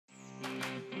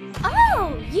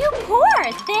You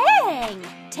poor thing!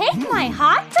 Take my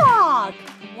hot dog!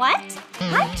 What?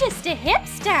 I'm just a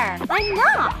hipster. I'm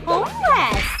not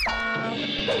homeless.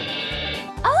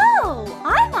 Oh,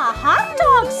 I'm a hot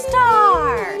dog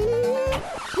star!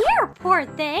 Here, poor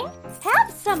thing.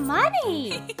 Have some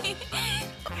money.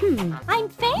 I'm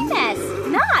famous,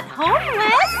 not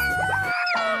homeless.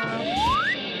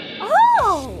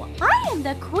 Oh, I am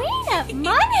the queen of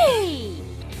money.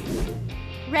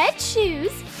 Red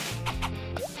shoes.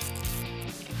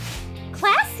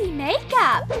 Classy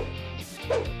makeup.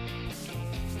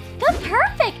 The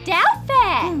perfect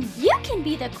outfit. You can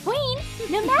be the queen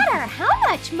no matter how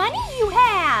much money you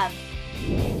have.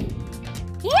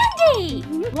 Andy,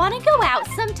 want to go out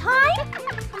sometime?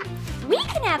 We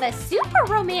can have a super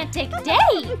romantic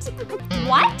date.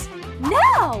 What?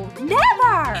 No,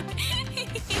 never.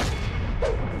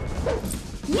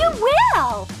 You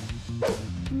will.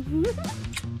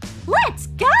 Let's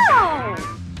go.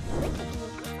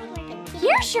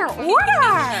 Here's your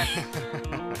order.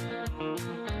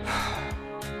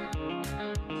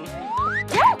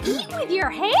 Don't eat with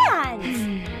your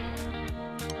hands.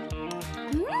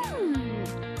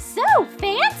 So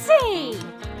fancy.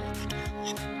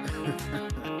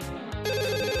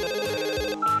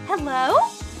 Hello?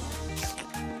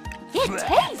 It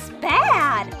tastes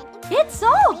bad. It's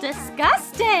all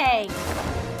disgusting.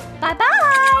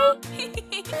 Bye-bye.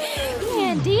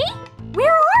 Andy,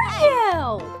 where are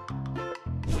you?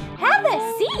 Have a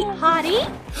seat, hottie.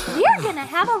 We're gonna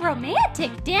have a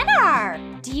romantic dinner.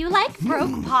 Do you like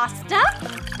broke pasta?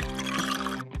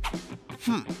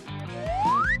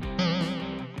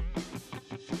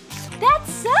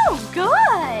 That's so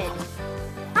good.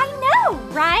 I know,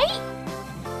 right?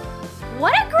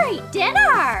 What a great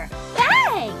dinner.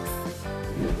 Thanks.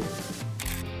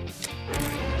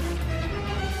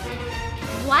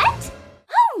 What?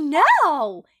 Oh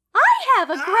no! I have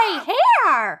a gray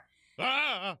hair!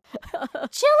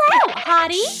 Chill out,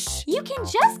 hottie! You can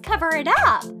just cover it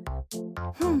up!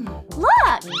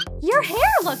 Look! Your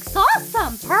hair looks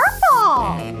awesome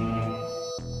purple!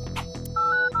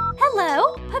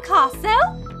 Hello, Picasso?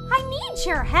 I need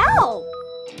your help!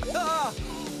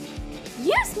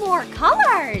 Use more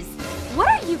colors! What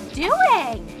are you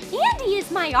doing? Andy is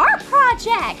my art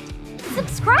project!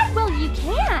 Subscribe while you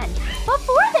can,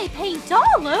 before they paint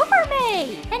all over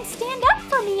me! And stand up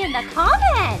for me in the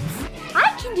comments!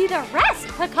 I can do the rest,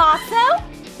 Picasso!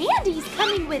 Andy's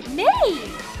coming with me!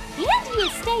 Andy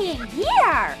is staying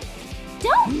here!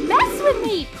 Don't mess with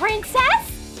me, princess!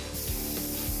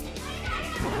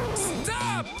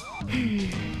 Stop!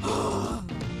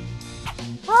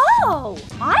 Oh,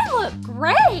 I look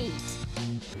great!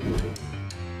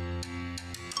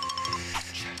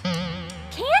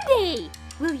 Candy,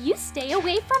 will you stay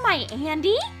away from my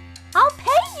Andy? I'll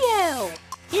pay you!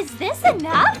 Is this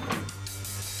enough?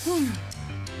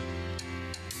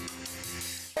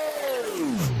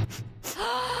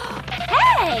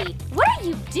 Hey, what are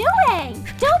you doing?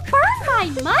 Don't burn my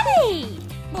money!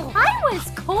 I was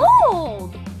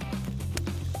cold!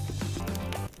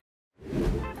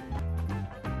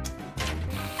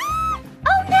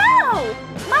 Oh no!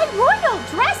 My royal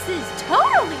dress is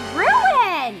totally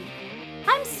ruined!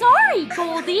 I'm sorry,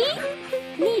 Goldie!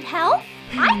 Need help?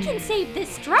 I can save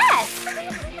this dress!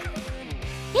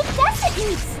 It doesn't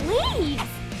need sleeves!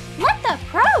 Let the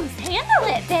pros handle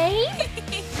it, babe!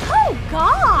 Oh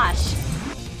gosh!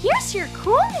 Here's your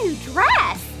cool new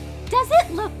dress! Does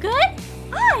it look good?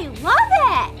 I love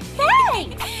it!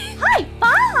 Thanks! High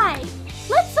five!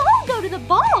 Let's all go to the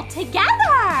ball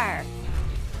together!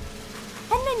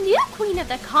 And the new queen of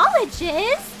the college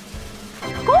is...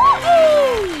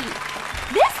 Goldie!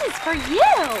 This is for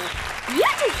you! You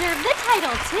deserve the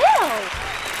title too!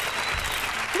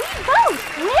 We both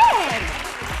win!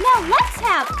 Now let's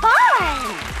have fun!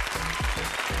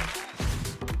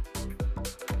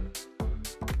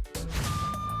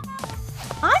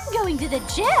 I'm going to the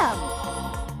gym!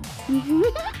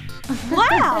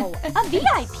 Wow! A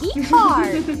VIP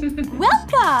card!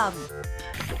 Welcome!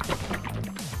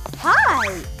 Hi!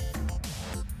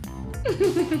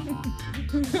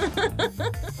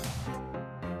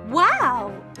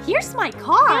 Wow! Here's my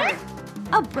card!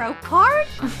 A broke card?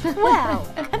 Well,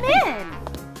 come in!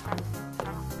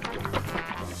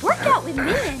 Work out with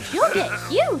me and you'll get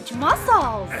huge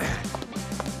muscles!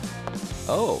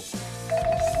 Oh.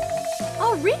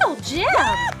 A real gym!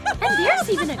 And there's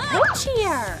even a coach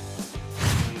here!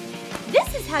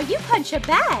 This is how you punch a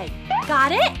bag!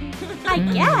 Got it? I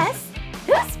guess!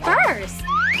 Who's first?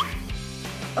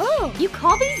 Oh, you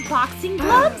call these boxing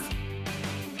gloves?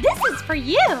 This is for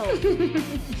you!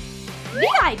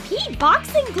 VIP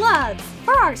boxing gloves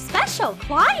for our special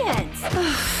clients.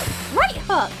 Right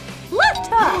hook, left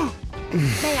hook.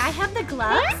 May I have the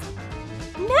gloves?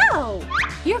 No,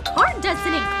 your card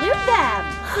doesn't include them.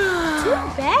 Too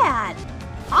bad.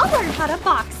 I'll learn how to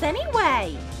box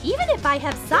anyway, even if I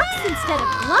have socks instead of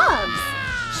gloves.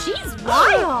 She's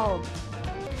wild.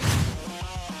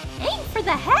 Aim for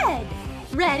the head.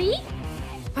 Ready?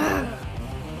 Go!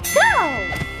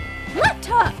 Left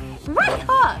hook, right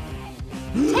hook.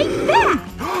 Take that!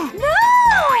 No!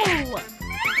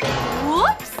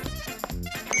 Whoops!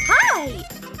 Hi!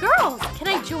 Girls, can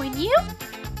I join you?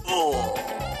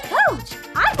 Coach,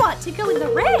 I want to go in the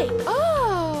ring.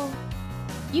 Oh!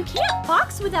 You can't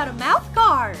box without a mouth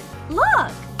guard.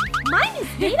 Look! Mine is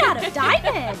made out of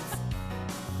diamonds.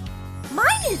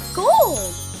 Mine is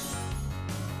gold.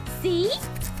 See?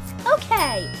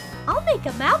 Okay, I'll make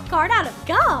a mouth guard out of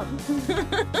gum.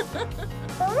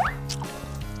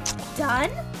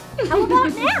 Done? How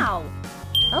about now?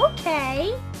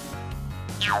 Okay.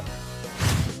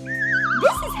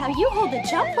 This is how you hold a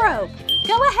jump rope.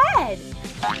 Go ahead.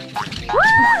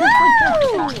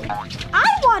 Woo! I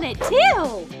want it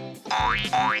too.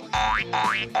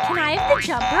 Can I have the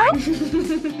jump rope?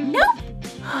 Nope.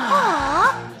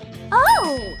 Aww.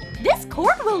 Oh, this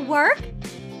cord will work.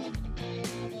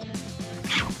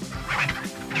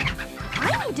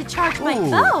 I need to charge my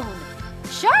phone.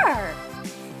 Sure.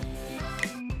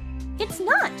 It's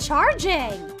not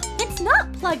charging. It's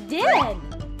not plugged in.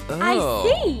 I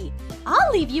see.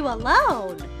 I'll leave you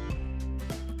alone.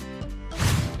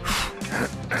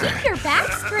 Keep your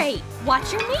back straight.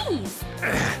 Watch your knees.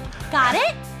 Got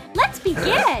it? Let's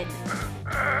begin.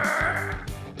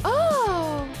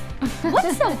 Oh.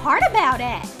 What's so hard about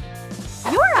it?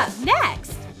 You're up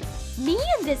next. Me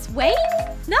in this weight?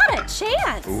 Not a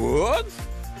chance. What?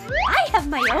 I have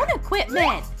my own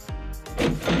equipment.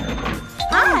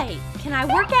 Hi, can I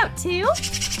work out too?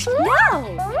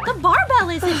 No, the barbell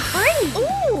isn't free.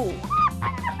 Ooh.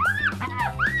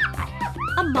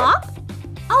 A mop?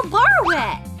 I'll borrow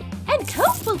it. And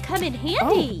Coke will come in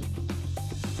handy.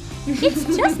 It's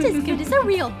just as good as a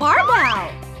real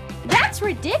barbell. That's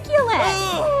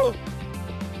ridiculous.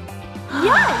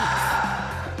 Yikes.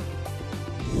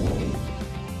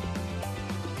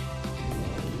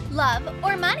 Love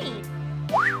or money?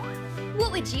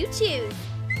 What would you choose?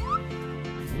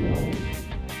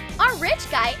 Our rich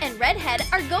guy and redhead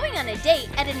are going on a date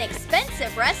at an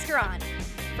expensive restaurant.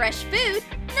 Fresh food,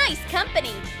 nice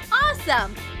company,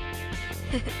 awesome!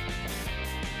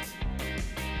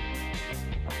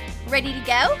 Ready to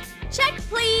go? Check,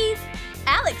 please!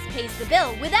 Alex pays the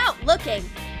bill without looking.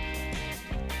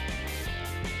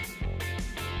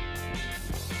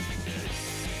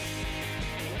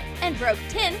 And Broke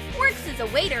Tin works as a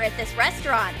waiter at this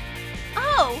restaurant.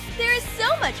 Oh, there is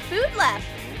so much food left.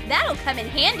 That'll come in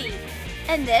handy.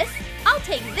 And this, I'll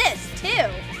take this too.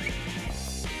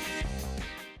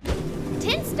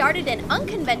 Tin started an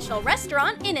unconventional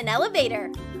restaurant in an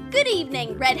elevator. Good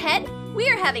evening, Redhead. We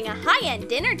are having a high-end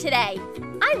dinner today.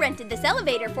 I rented this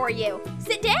elevator for you.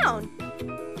 Sit down.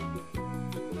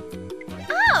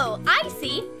 Oh, I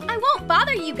see. I won't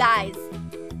bother you guys.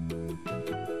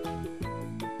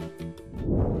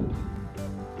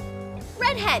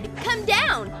 Redhead, come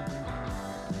down.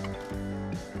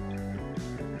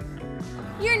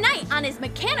 Your knight on his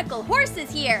mechanical horse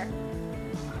is here.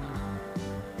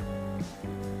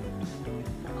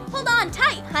 Hold on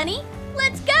tight, honey.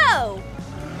 Let's go.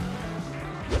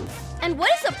 And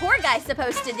what is a poor guy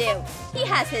supposed to do? He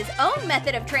has his own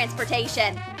method of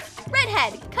transportation.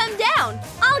 Redhead, come down.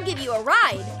 I'll give you a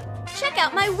ride. Check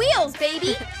out my wheels,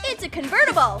 baby. It's a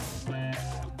convertible.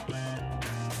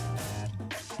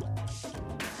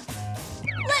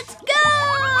 Let's go!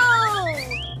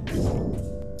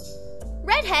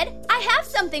 Redhead, I have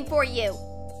something for you.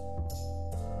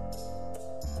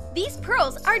 These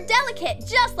pearls are delicate,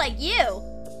 just like you.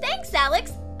 Thanks,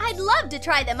 Alex. I'd love to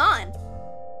try them on.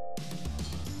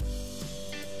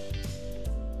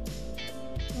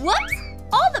 Whoops!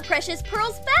 All the precious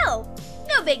pearls fell.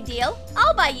 No big deal.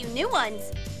 I'll buy you new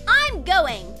ones. I'm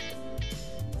going.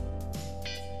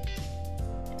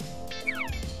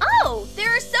 Oh,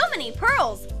 there are so many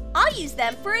pearls. I'll use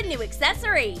them for a new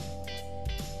accessory.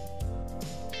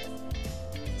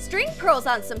 String pearls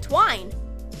on some twine.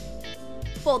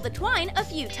 Fold the twine a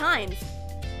few times.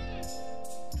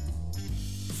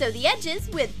 Sew the edges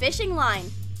with fishing line.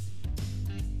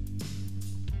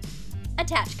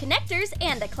 Attach connectors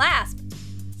and a clasp.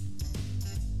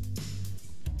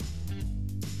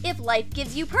 If life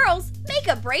gives you pearls, make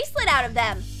a bracelet out of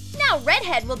them. Now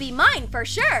Redhead will be mine for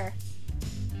sure.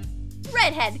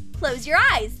 Redhead, close your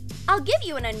eyes. I'll give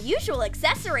you an unusual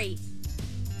accessory.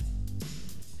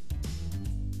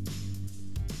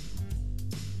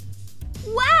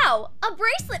 Wow! A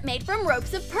bracelet made from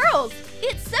ropes of pearls.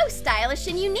 It's so stylish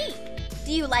and unique.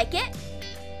 Do you like it?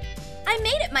 I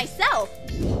made it myself.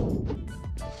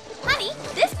 Honey,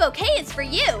 this bouquet is for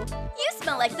you. You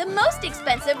smell like the most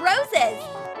expensive roses.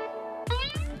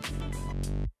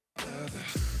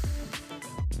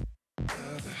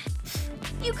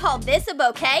 You call this a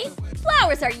bouquet?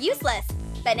 Flowers are useless.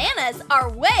 Bananas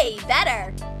are way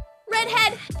better.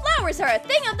 Redhead, flowers are a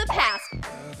thing of the past.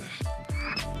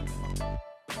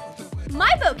 My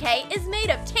bouquet is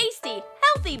made of tasty,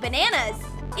 healthy bananas.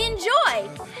 Enjoy!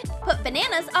 Put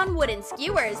bananas on wooden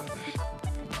skewers.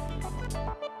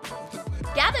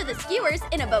 Gather the skewers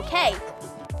in a bouquet.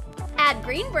 Add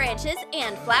green branches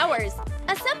and flowers.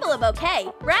 Assemble a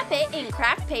bouquet, wrap it in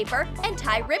craft paper, and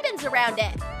tie ribbons around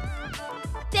it.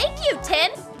 Thank you,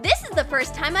 Tin! This is the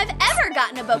first time I've ever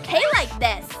gotten a bouquet like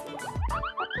this.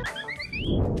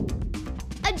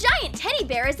 A giant teddy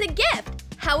bear is a gift!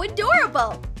 How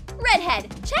adorable!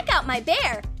 Redhead, check out my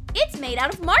bear! It's made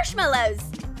out of marshmallows!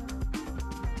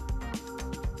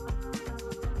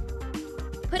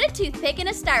 Put a toothpick in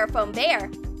a styrofoam bear.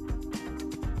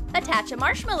 Attach a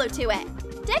marshmallow to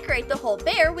it. Decorate the whole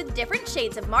bear with different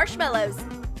shades of marshmallows.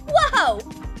 Whoa!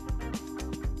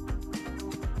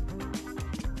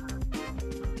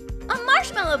 A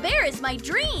marshmallow bear is my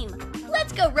dream!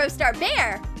 Let's go roast our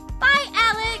bear! Bye,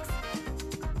 Alex!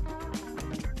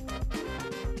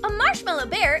 A marshmallow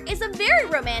bear is a very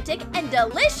romantic and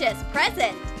delicious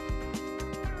present.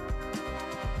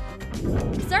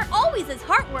 These are always as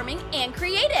heartwarming and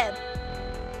creative.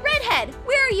 Redhead,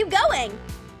 where are you going?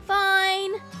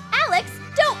 Fine. Alex,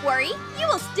 don't worry. You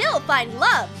will still find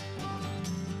love.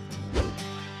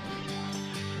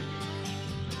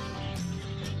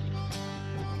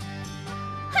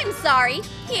 I'm sorry.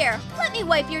 Here, let me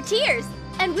wipe your tears,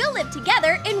 and we'll live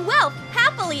together in wealth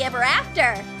happily ever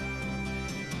after.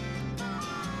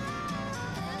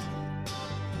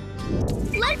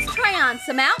 Let's try on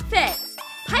some outfits.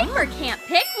 Piper can't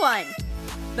pick one,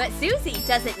 but Susie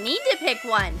doesn't need to pick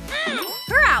one.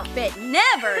 Her outfit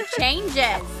never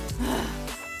changes.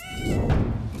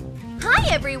 Hi,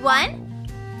 everyone.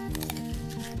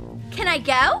 Can I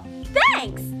go?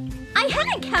 Thanks. I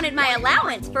haven't counted my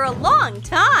allowance for a long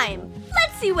time.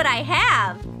 Let's see what I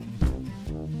have.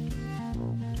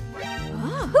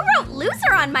 Who wrote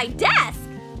loser on my desk?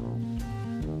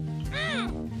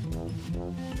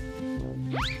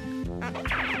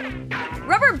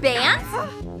 Rubber bands?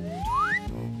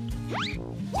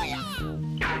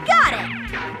 Got it!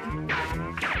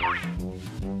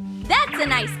 That's a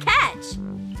nice catch.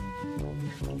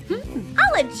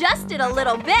 I'll adjust it a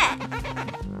little bit.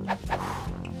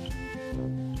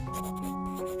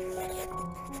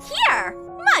 Here!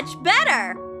 Much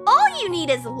better! All you need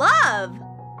is love!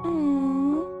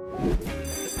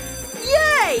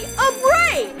 Yay! A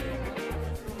break!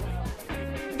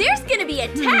 There's gonna be a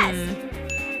test!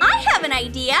 I have an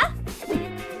idea!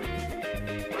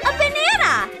 A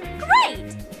banana!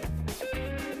 Great!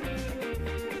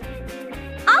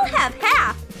 I'll have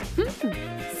half.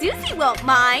 Susie won't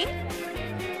mind.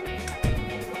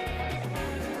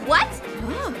 What?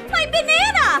 My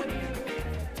banana!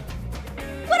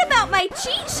 What about my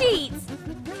cheat sheets?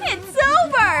 It's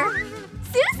over!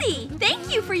 Susie,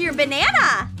 thank you for your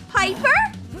banana! Piper?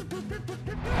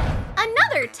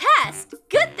 Another test!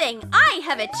 Good thing I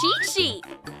have a cheat sheet.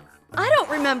 I don't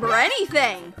remember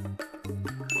anything.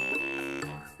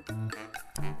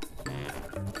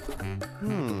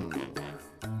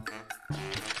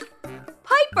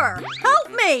 Piper,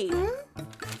 help me!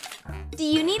 Do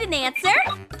you need an answer?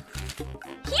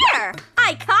 Here,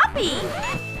 I copied.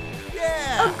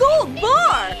 Yeah. A gold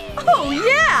bar! Oh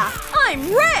yeah! I'm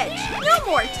rich! No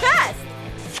more tests!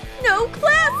 No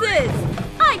classes!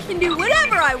 I can do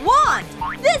whatever I want!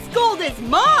 This gold is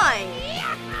mine!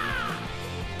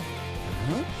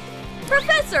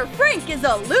 Professor Frank is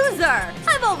a loser!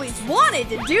 I've always wanted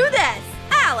to do this!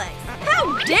 Alex,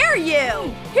 how dare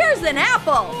you! Here's an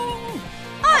apple!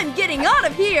 I'm getting out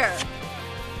of here!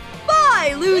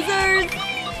 Bye, losers!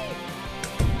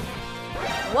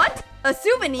 What? A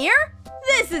souvenir?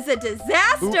 This is a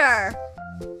disaster!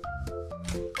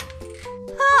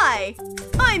 Hi!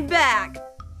 I'm back!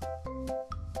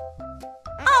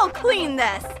 I'll clean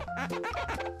this!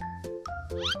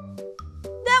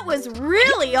 That was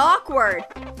really awkward!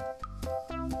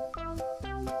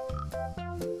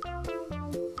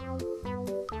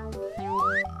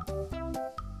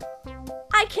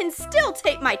 I can still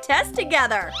take my test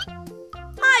together!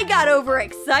 I got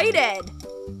overexcited!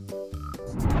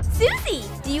 Susie,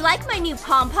 do you like my new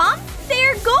pom-poms?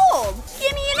 They're gold!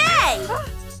 Give me an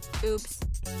A! Oops.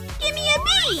 Give me a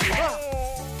B!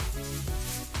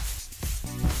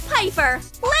 Piper,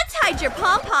 let's hide your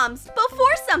pom-poms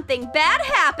before something bad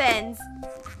happens!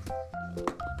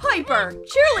 Piper,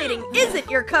 cheerleading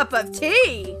isn't your cup of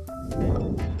tea!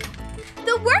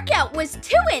 The workout was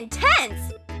too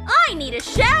intense! I need a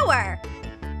shower!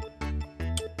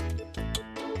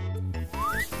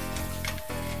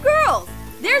 Girls,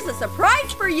 there's a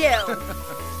surprise for you!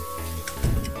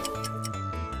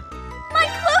 My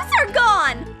clothes are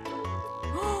gone!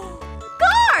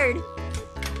 Guard!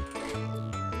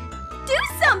 Do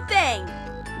something!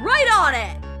 Right on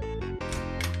it!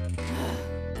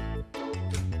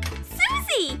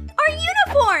 Susie! Our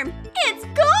uniform! It's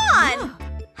gone!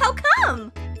 How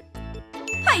come?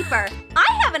 Piper,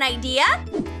 I have an idea!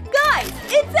 Guys,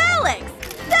 it's Alex!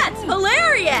 That's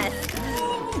hilarious!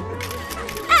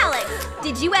 Alex,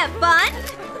 did you have fun?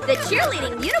 The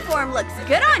cheerleading uniform looks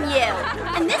good on you!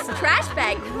 And this trash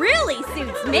bag really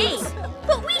suits me!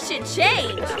 But we should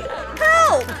change!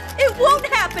 Help! It won't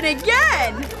happen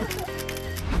again!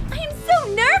 I'm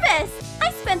so nervous!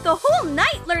 I spent the whole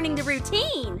night learning the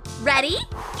routine! Ready?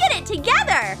 Get it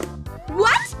together!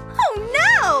 What? Oh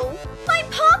no! My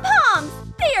pom-poms!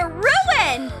 They are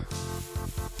ruined!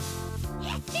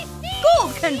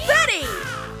 Gold confetti!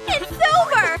 It's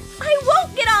over! I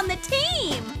won't get on the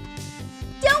team!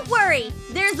 Don't worry,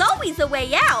 there's always a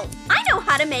way out! I know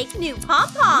how to make new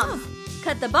pom-poms!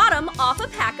 Cut the bottom off a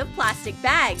pack of plastic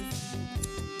bags.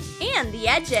 And the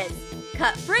edges.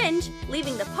 Cut fringe,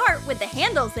 leaving the part with the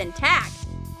handles intact.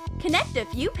 Connect a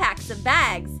few packs of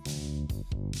bags.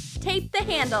 Tape the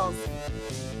handles.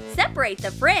 Separate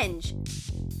the fringe.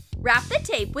 Wrap the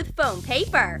tape with foam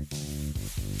paper.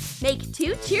 Make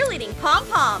 2 cheerleading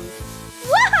pom-poms.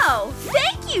 Whoa!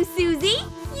 Thank you, Susie!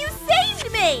 You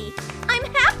saved me! I'm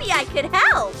happy I could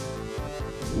help!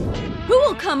 Who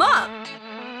will come up?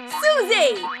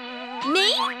 Susie!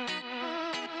 Me?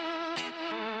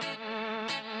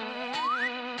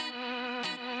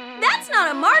 That's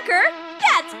not a marker!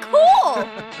 That's cool!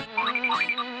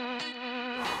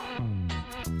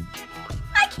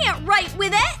 I can't write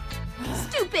with it!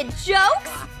 Stupid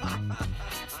jokes!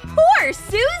 Poor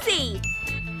Susie!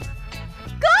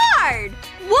 Guard!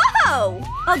 Whoa!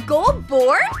 A gold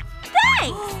board?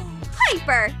 Thanks!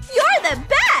 Piper, you're the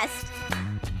best!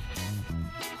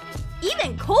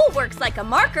 Even Cole works like a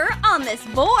marker on this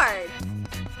board.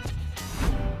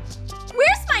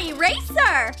 Where's my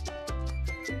eraser?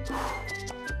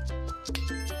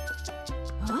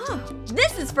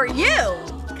 This is for you!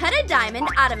 Cut a diamond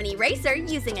out of an eraser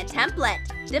using a template.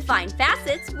 Define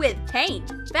facets with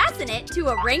paint. Fasten it to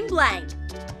a ring blank.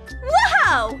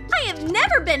 Whoa! I have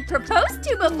never been proposed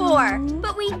to before,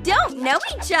 but we don't know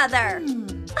each other.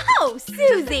 Oh,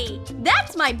 Susie!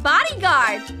 That's my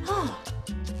bodyguard!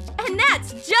 And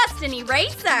that's just an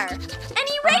eraser! An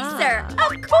eraser!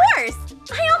 Of course!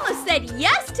 I almost said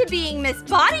yes to being Miss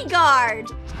Bodyguard!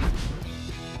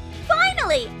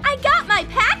 Finally! I got my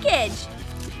package!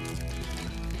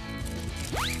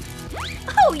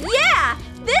 Oh yeah!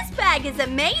 This bag is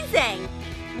amazing!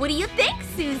 What do you think,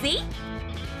 Susie?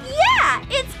 Yeah!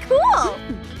 It's cool!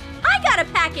 I got a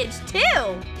package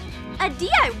too! A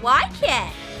DIY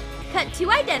kit! Cut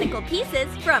 2 identical pieces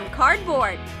from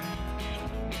cardboard.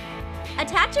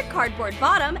 Attach a cardboard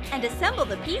bottom and assemble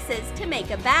the pieces to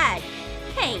make a bag.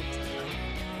 Paint.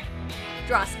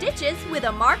 Draw stitches with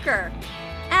a marker.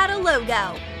 Add a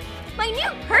logo. My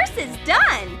new purse is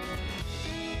done!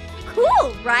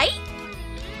 Cool, right?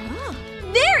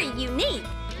 Very unique,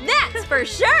 that's for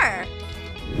sure!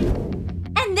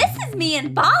 And this is me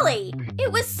in Bali!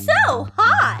 It was so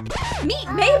hot!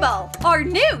 Meet Mabel, our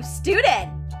new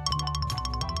student!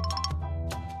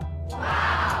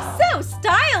 Wow. So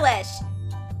stylish!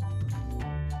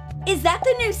 Is that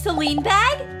the new Celine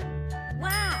bag?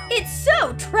 Wow! It's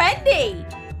so trendy!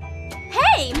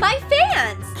 Hey, my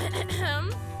fans!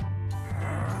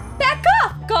 Back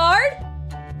off, guard!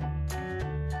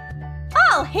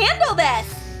 I'll handle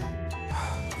this!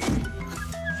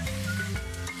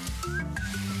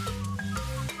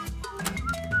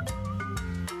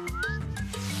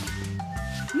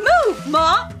 Move,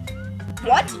 Mom!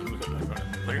 What?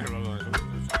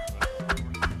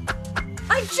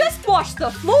 I just washed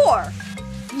the floor!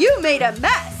 You made a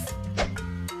mess!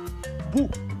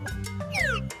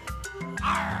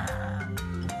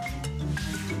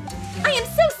 I am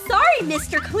so sorry,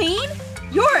 Mr. Clean!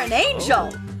 You're an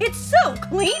angel! It's so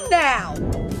clean now!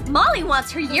 Molly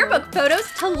wants her yearbook photos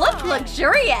to look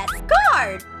luxurious!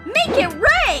 Guard! Make it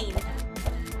rain!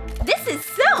 This is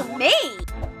so me!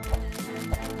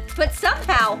 But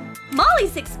somehow,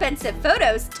 Molly's expensive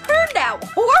photos turned out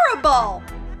horrible!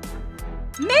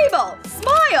 Mabel,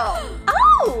 smile!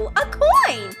 Oh, a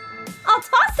coin! I'll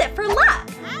toss it for luck!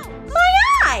 My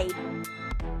eye!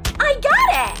 I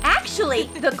got it! Actually,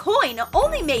 the coin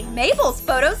only made Mabel's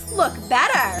photos look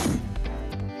better.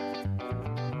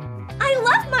 I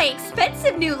love my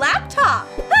expensive new laptop!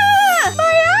 Ah!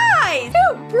 My eyes!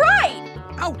 Too bright!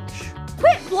 Ouch!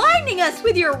 Quit blinding us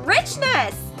with your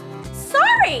richness!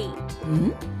 Sorry!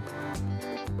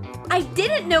 I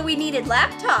didn't know we needed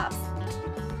laptops.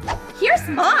 Here's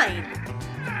mine.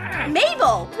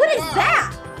 Mabel, what is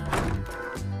that?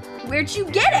 Where'd you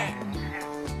get it?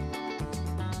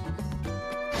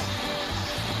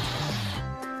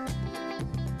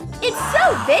 It's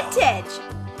so vintage!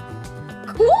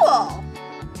 Cool!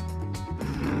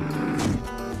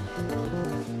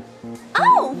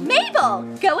 Oh, Mabel,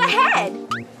 go ahead!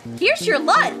 Here's your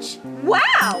lunch!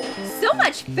 Wow, so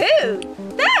much food!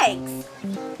 Thanks!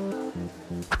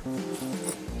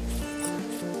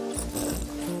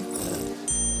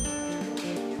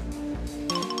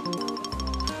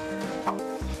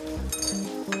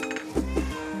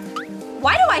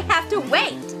 Why do I have to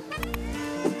wait?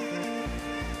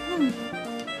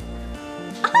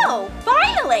 Oh,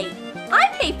 finally! I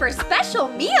pay for special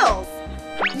meals!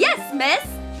 Yes, miss!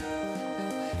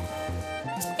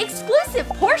 Exclusive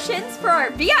portions for our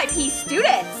VIP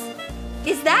students!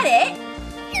 Is that it?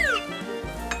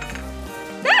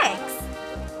 Thanks!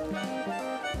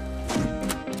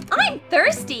 I'm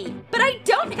thirsty, but I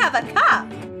don't have a cup!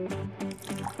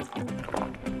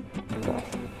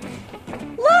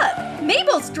 Look!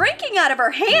 Mabel's drinking out of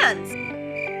her hands!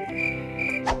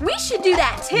 We should do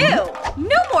that too!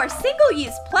 No more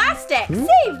single-use plastic!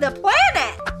 Save the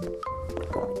planet!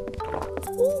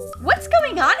 What's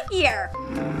going on here?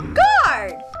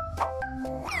 Guard!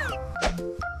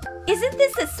 Isn't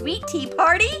this a sweet tea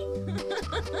party?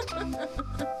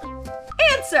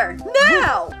 Answer,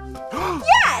 no!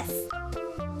 Yes!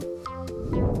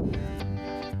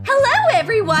 Hello,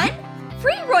 everyone!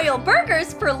 Free Royal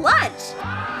Burgers for lunch!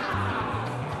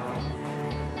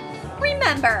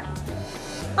 Remember,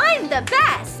 I'm the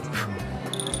best!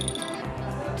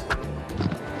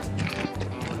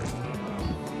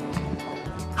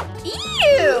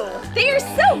 Ew! They are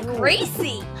so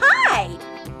greasy! Hi!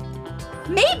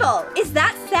 Mabel, is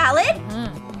that salad?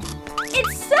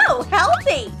 It's so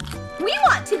healthy! We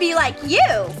want to be like you!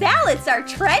 Salads are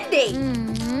trendy!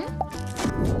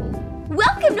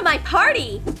 Welcome to my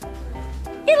party!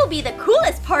 It'll be the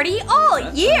coolest party all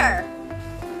year!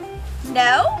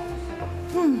 No?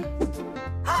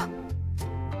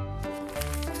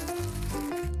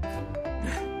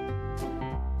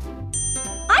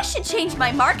 I should change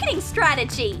my marketing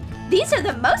strategy! These are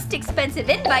the most expensive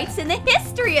invites in the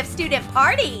history of student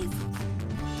parties!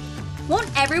 Won't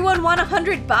everyone want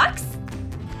 $100?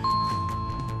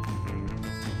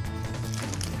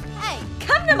 Hey,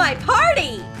 come to my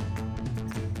party!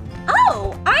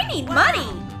 Oh, I need money!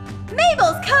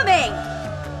 Mabel's coming!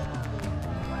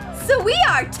 So we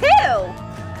are too!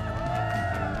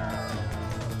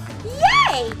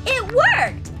 Yay! It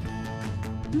worked!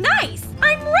 Nice!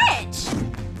 I'm rich!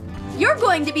 You're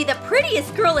going to be the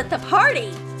prettiest girl at the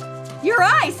party! Your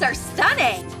eyes are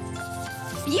stunning!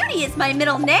 Beauty is my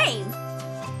middle name!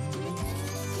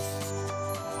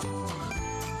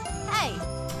 Hey!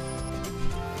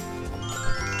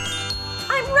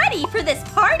 I'm ready for this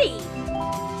party!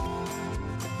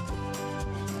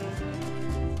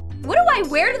 What do I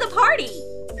wear to the party?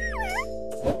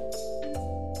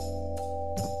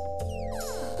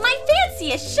 My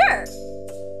fanciest shirt!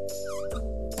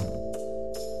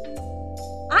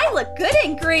 I look good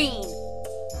in green!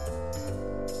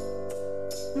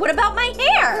 What about my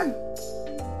hair?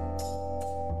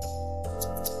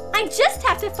 I just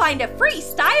have to find a free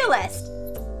stylist!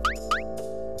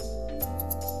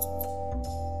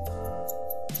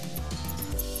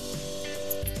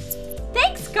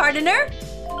 Thanks, gardener!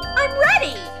 I'm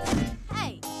ready!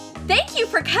 Hey! Thank you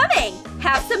for coming!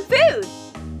 Have some food!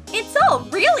 It's all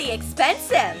really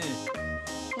expensive!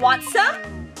 Want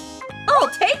some? I'll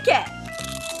take it!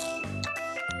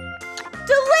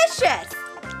 Delicious!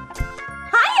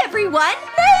 Hi, everyone!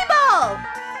 Mabel!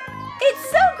 It's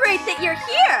so great that you're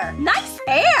here! Nice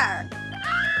hair!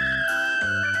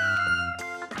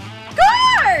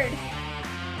 Guard!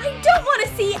 I don't want to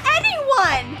see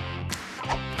anyone!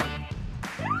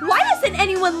 Why doesn't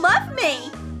anyone love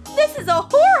me? This is a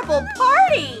horrible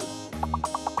party!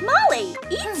 Molly,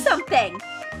 eat something!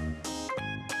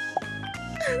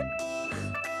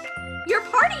 Your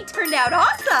party turned out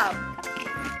awesome!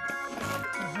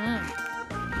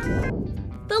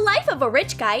 The life of a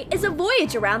rich guy is a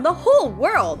voyage around the whole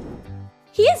world.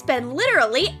 He has been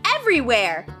literally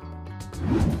everywhere.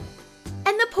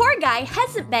 And the poor guy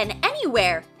hasn't been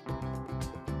anywhere.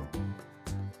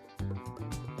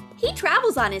 He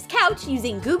travels on his couch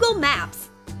using Google Maps.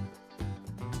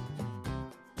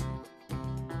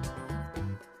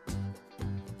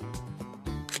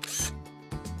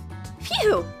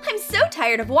 Phew! I'm so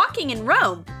tired of walking in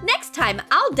Rome. Next time,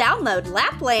 I'll download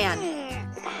Lapland.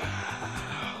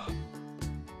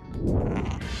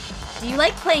 Do you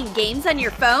like playing games on your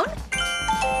phone?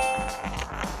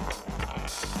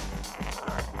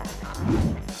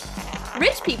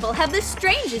 Rich people have the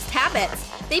strangest habits.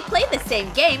 They play the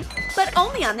same game, but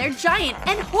only on their giant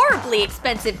and horribly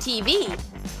expensive TV.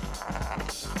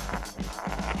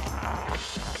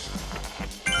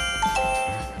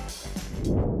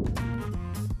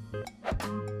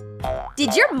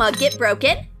 Did your mug get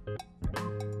broken?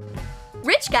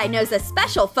 Rich guy knows a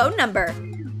special phone number.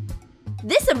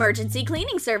 This emergency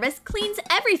cleaning service cleans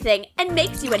everything and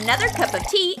makes you another cup of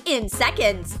tea in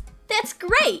seconds. That's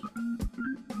great!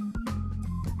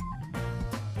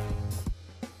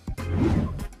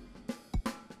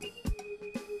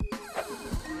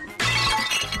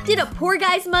 Did a poor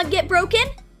guy's mug get broken?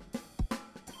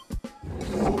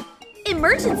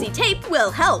 Emergency tape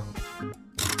will help.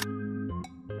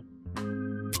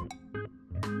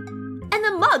 And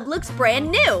the mug looks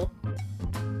brand new.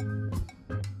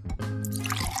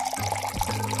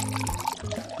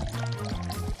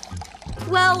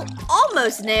 Well,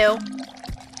 almost new.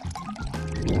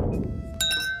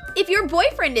 If your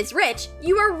boyfriend is rich,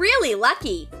 you are really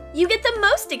lucky. You get the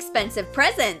most expensive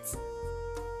presents.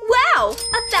 Wow!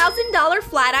 $1,000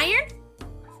 flat iron?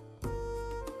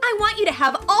 I want you to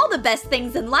have all the best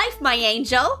things in life, my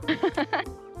angel.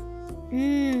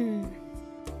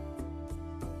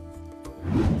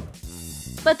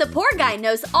 But the poor guy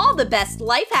knows all the best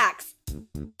life hacks.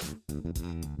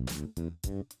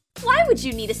 Why would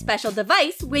you need a special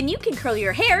device when you can curl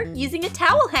your hair using a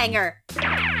towel hanger?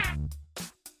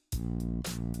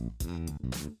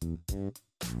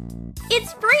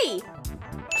 It's free!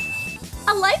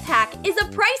 A life hack is a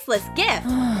priceless gift.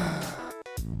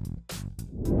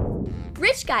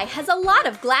 Rich guy has a lot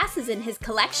of glasses in his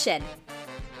collection.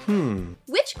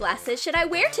 Which glasses should I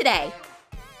wear today?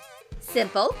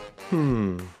 Simple.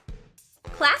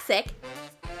 Classic.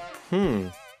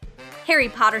 Harry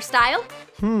Potter style.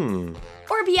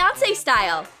 Or Beyonce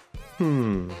style.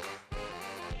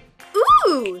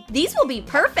 Ooh, these will be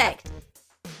perfect.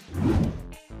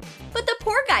 But the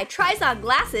poor guy tries on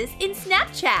glasses in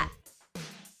Snapchat.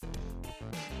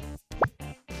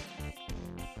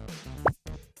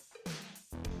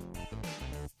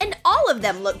 And all of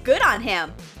them look good on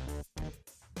him.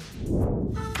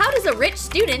 How does a rich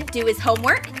student do his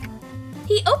homework?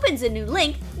 He opens a new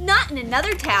link, not in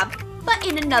another tab, but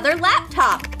in another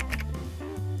laptop.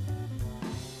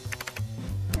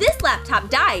 This laptop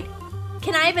died.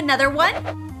 Can I have another one?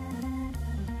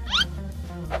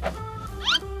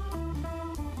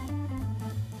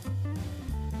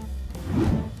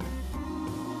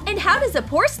 And how does a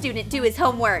poor student do his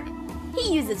homework?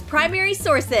 He uses primary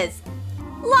sources.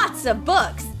 Lots of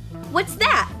books. What's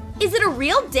that? Is it a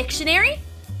real dictionary?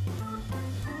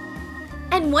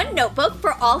 And one notebook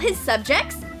for all his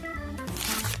subjects?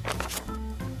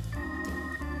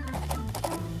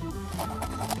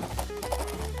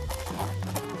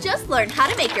 Just learn how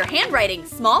to make your handwriting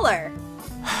smaller.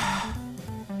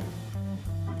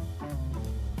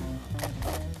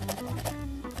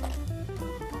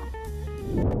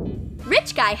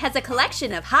 Rich guy has a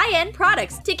collection of high-end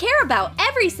products to care about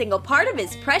every single part of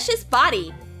his precious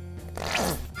body.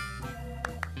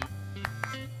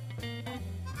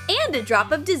 And a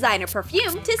drop of designer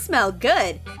perfume to smell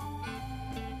good.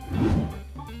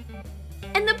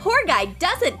 And the poor guy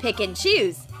doesn't pick and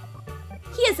choose.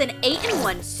 He has an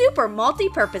 8-in-1 super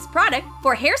multi-purpose product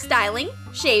for hairstyling,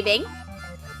 shaving,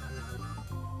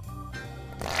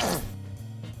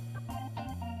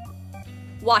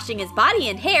 washing his body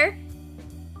and hair,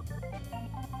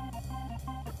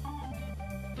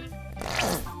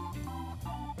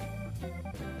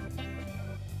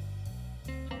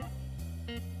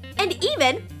 and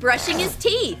even brushing his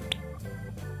teeth.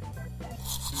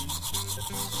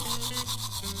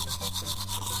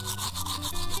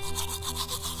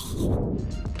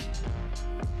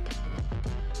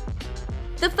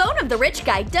 The phone of the rich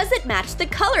guy doesn't match the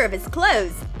color of his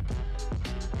clothes.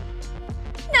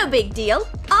 No big deal,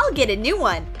 I'll get a new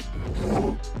one.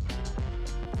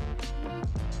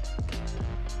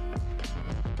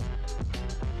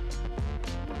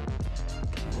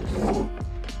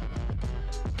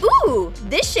 Ooh,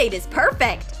 this shade is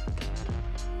perfect.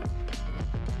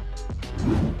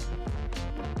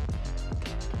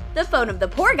 The phone of the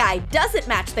poor guy doesn't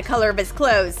match the color of his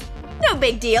clothes. No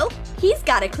big deal. He's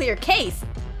got a clear case.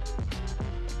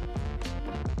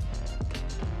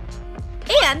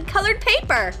 And colored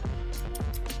paper.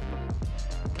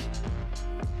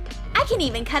 I can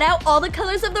even cut out all the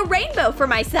colors of the rainbow for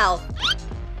myself.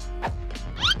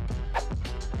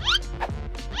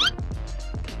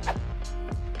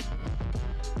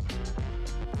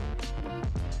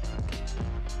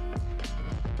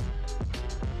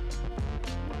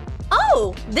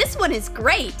 Oh, this one is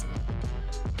great!